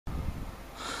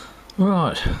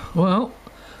Right, well,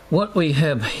 what we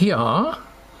have here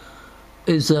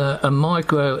is a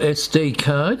micro SD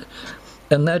card,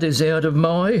 and that is out of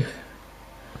my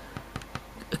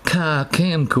car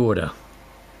camcorder.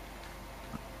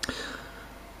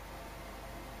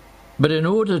 But in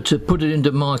order to put it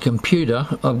into my computer,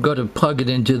 I've got to plug it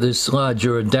into this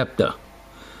larger adapter.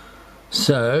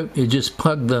 So you just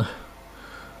plug the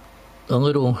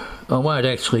little, I won't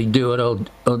actually do it, I'll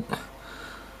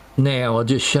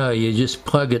just show you. Just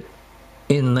plug it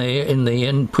in there in the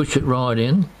end, push it right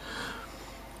in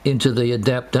into the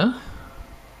adapter,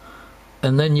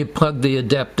 and then you plug the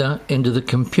adapter into the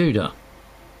computer.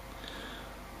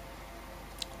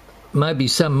 Maybe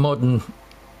some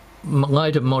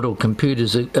later model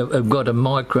computers have got a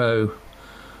micro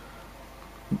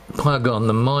plug on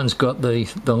them. Mine's got the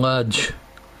large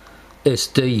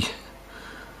SD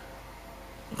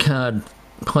card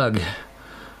plug.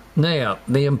 Now,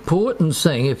 the important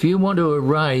thing, if you want to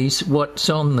erase what's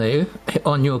on there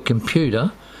on your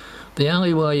computer, the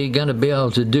only way you're going to be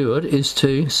able to do it is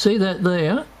to, see that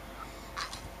there?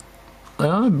 I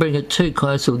don't bring it too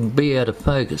close, it'll be out of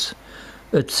focus.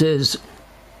 It says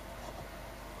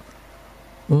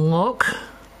lock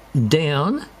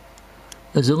down.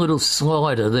 There's a little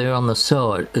slider there on the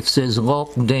side. It says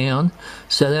lock down,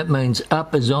 so that means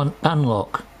up is on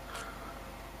unlock.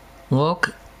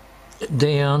 Lock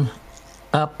down,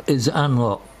 up is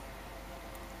unlock.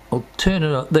 I'll turn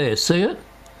it up there, see it?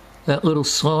 That little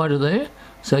slider there?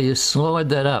 So you slide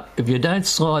that up. If you don't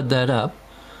slide that up,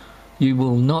 you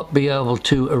will not be able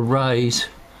to erase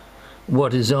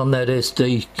what is on that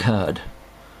SD card.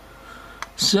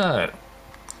 So,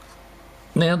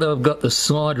 now that I've got the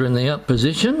slider in the up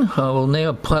position, I will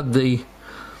now plug the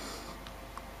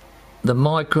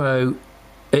micro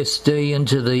SD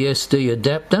into the SD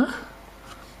adapter,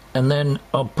 and then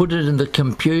I'll put it in the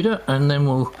computer, and then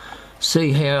we'll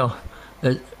see how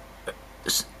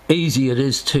easy it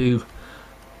is to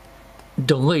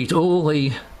delete all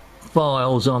the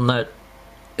files on that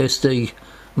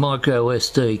micro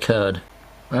SD card.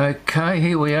 Okay,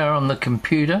 here we are on the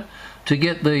computer. To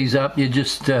get these up, you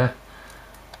just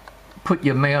put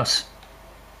your mouse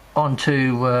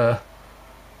onto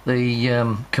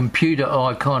the computer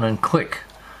icon and click,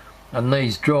 and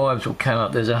these drives will come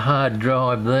up. There's a hard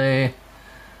drive there,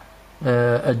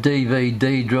 a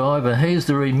DVD drive, and here's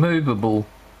the removable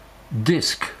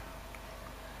disc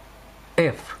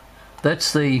F.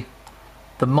 That's the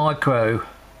micro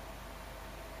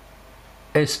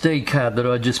SD card that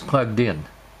I just plugged in.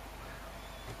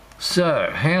 So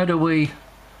how do we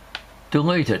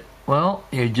delete it? Well,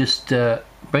 you just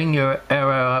bring your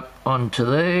arrow up onto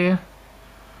there,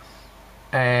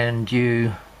 and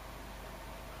you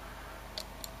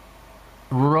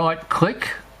right click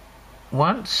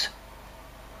once,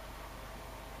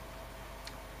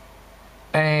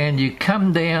 and you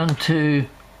come down to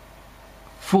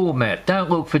format. Don't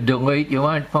look for delete, you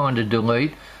won't find a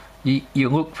delete. You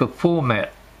look for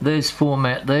format. There's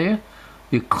format there.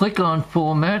 You click on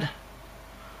format,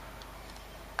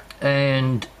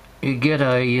 and you get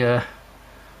a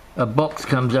box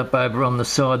comes up over on the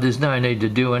side. There's no need to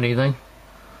do anything.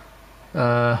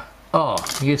 Oh,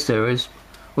 yes there is.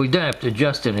 We don't have to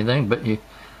adjust anything, but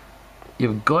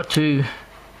you've got to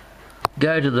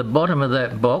go to the bottom of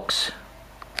that box,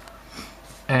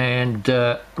 and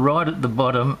right at the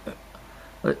bottom,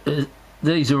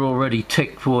 these are already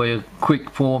ticked for you, quick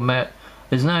format.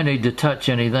 There's no need to touch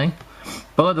anything.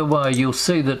 By the way, you'll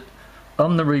see that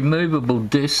on the removable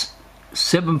disc,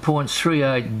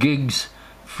 7.38 gigs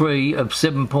free of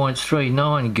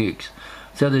 7.39 gigs.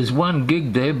 So there's 1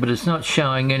 gig there, but it's not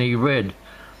showing any red.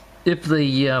 If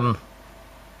the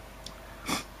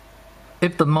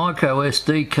micro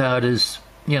SD card is,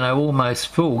 you know, almost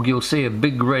full, you'll see a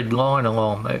big red line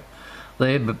along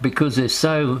there. But because there's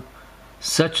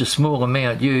such a small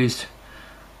amount used,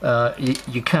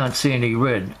 you can't see any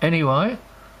red. Anyway,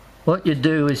 what you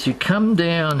do is you come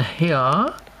down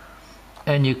here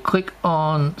and you click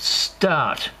on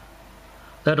start.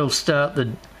 That'll start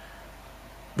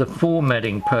the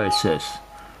formatting process,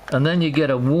 and then you get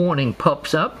a warning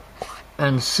pops up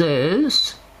and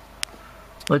says,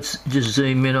 let's just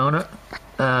zoom in on it,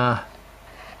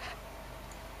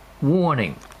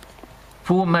 warning,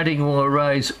 formatting will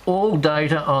erase all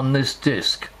data on this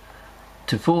disk.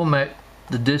 To format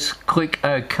the disk, click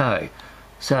OK.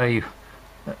 So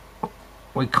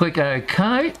we click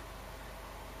OK.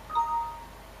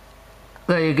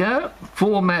 There you go,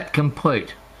 format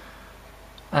complete.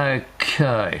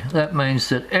 Okay, that means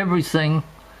that everything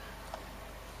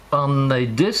on the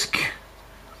disk,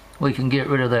 we can get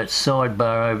rid of that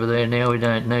sidebar over there now, we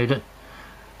don't need it.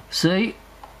 See,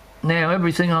 now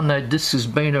everything on that disk has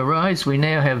been erased. We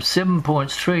now have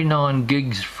 7.39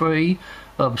 gigs free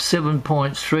of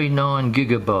 7.39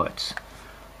 gigabytes.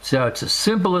 So it's as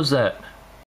simple as that.